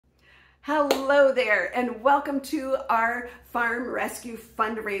Hello there, and welcome to our Farm Rescue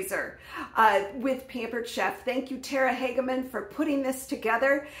Fundraiser with Pampered Chef. Thank you, Tara Hageman, for putting this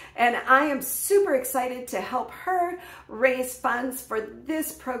together, and I am super excited to help her raise funds for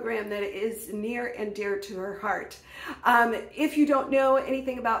this program that is near and dear to her heart. If you don't know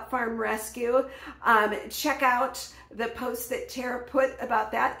anything about Farm Rescue, check out the post that Tara put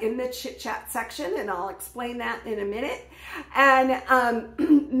about that in the chit chat section, and I'll explain that in a minute. And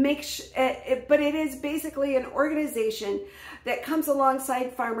but it is basically an organization that comes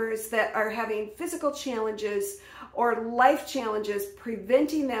alongside farmers that are having physical challenges or life challenges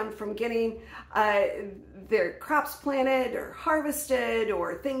preventing them from getting their crops planted or harvested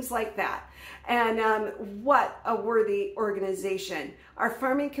or things like that. And what a worthy organization. Our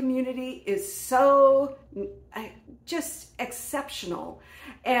farming community is so just exceptional.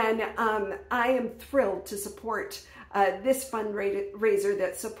 And I am thrilled to support this fundraiser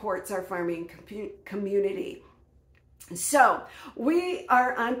that supports our farming community. So we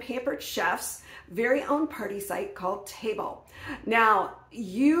are on Pampered Chef's very own party site called Table. Now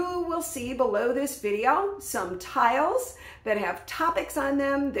you will see below this video some tiles that have topics on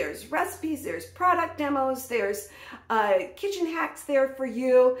them. There's recipes, there's product demos, there's kitchen hacks there for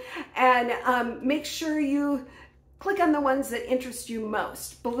you, and make sure you click on the ones that interest you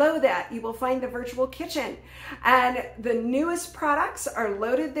most. Below that, you will find the virtual kitchen. And the newest products are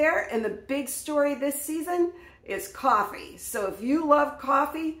loaded there, and the big story this season is coffee. So if you love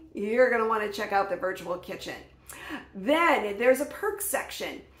coffee, you're gonna wanna check out the virtual kitchen. Then there's a perks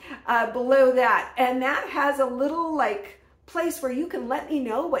section below that, and that has a little place where you can let me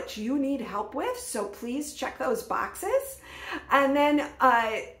know what you need help with. So please check those boxes. And then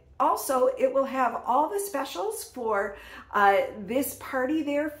also, it will have all the specials for this party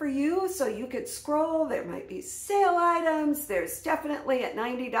there for you. So you could scroll, there might be sale items. There's definitely at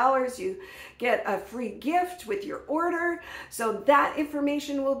 $90, you get a free gift with your order. So that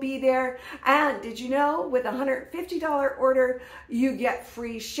information will be there. And did you know with a $150 order, you get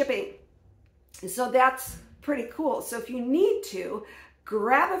free shipping. So that's pretty cool. So if you need to,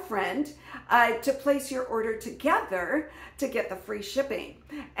 grab a friend to place your order together to get the free shipping,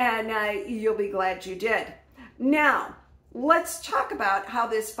 and you'll be glad you did. Now, let's talk about how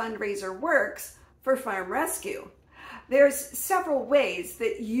this fundraiser works for Farm Rescue. There's several ways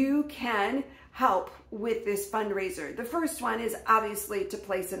that you can help with this fundraiser. The first one is obviously to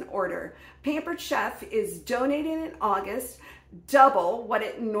place an order. Pampered Chef is donating in August double what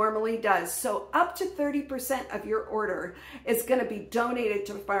it normally does. So up to 30% of your order is going to be donated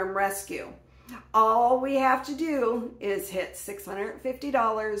to Farm Rescue. All we have to do is hit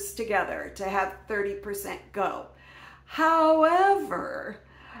 $650 together to have 30% go. However,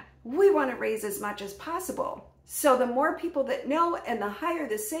 we want to raise as much as possible. So the more people that know and the higher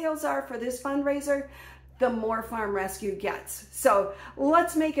the sales are for this fundraiser, the more Farm Rescue gets. So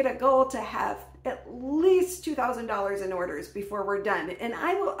let's make it a goal to have at least $2,000 in orders before we're done. And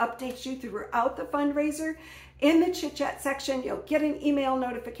I will update you throughout the fundraiser in the chit chat section. You'll get an email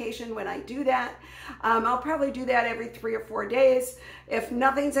notification when I do that. I'll probably do that every 3 or 4 days. If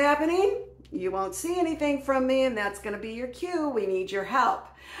nothing's happening, you won't see anything from me, and that's gonna be your cue. We need your help.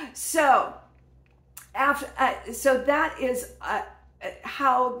 So that is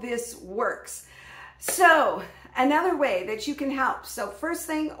how this works. So another way that you can help. So first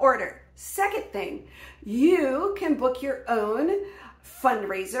thing, order. Second thing, you can book your own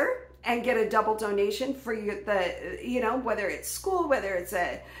fundraiser and get a double donation for whether it's school, whether it's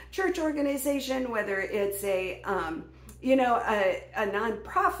a church organization, whether it's a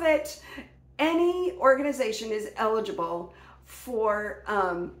nonprofit. Any organization is eligible for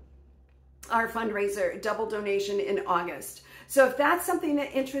our fundraiser double donation in August. So if that's something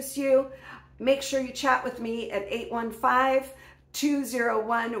that interests you, make sure you chat with me at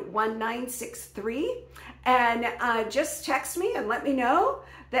 815-201-1963, and just text me and let me know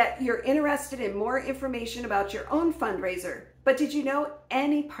that you're interested in more information about your own fundraiser. But did you know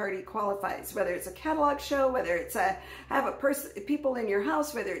any party qualifies, whether it's a catalog show, whether it's people in your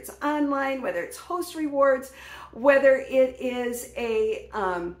house, whether it's online, whether it's host rewards, whether it is a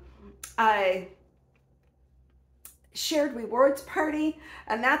shared rewards party,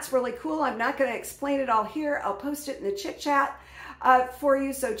 and that's really cool. I'm not going to explain it all here. I'll post it in the chit chat for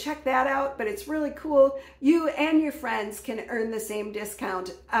you, so check that out. But it's really cool. You and your friends can earn the same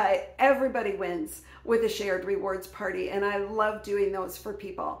discount. Everybody wins with a shared rewards party, and I love doing those for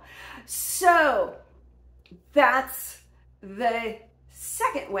people. So that's the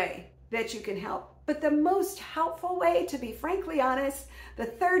second way that you can help. But the most helpful way, to be frankly honest, the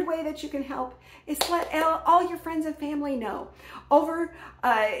third way that you can help is let all your friends and family know.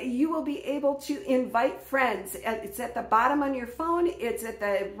 You will be able to invite friends. It's at the bottom on your phone. It's at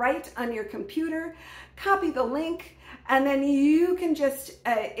the right on your computer. Copy the link, and then you can just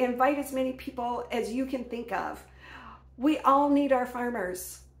invite as many people as you can think of. We all need our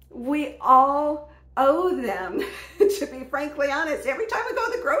farmers. We all owe them, to be frankly honest. Every time we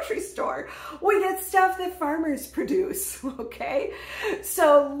go to the grocery store, we get stuff that farmers produce, okay?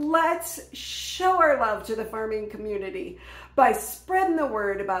 So let's show our love to the farming community by spreading the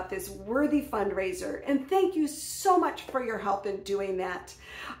word about this worthy fundraiser. And thank you so much for your help in doing that.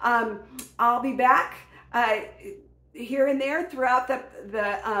 I'll be back here and there throughout the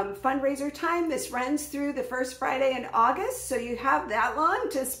fundraiser time. This runs through the first Friday in August, so you have that long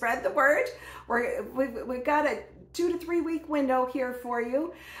to spread the word. We've got a 2 to 3 week window here for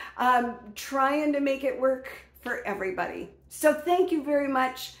you, trying to make it work for everybody. So thank you very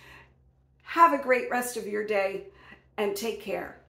much. Have a great rest of your day and take care.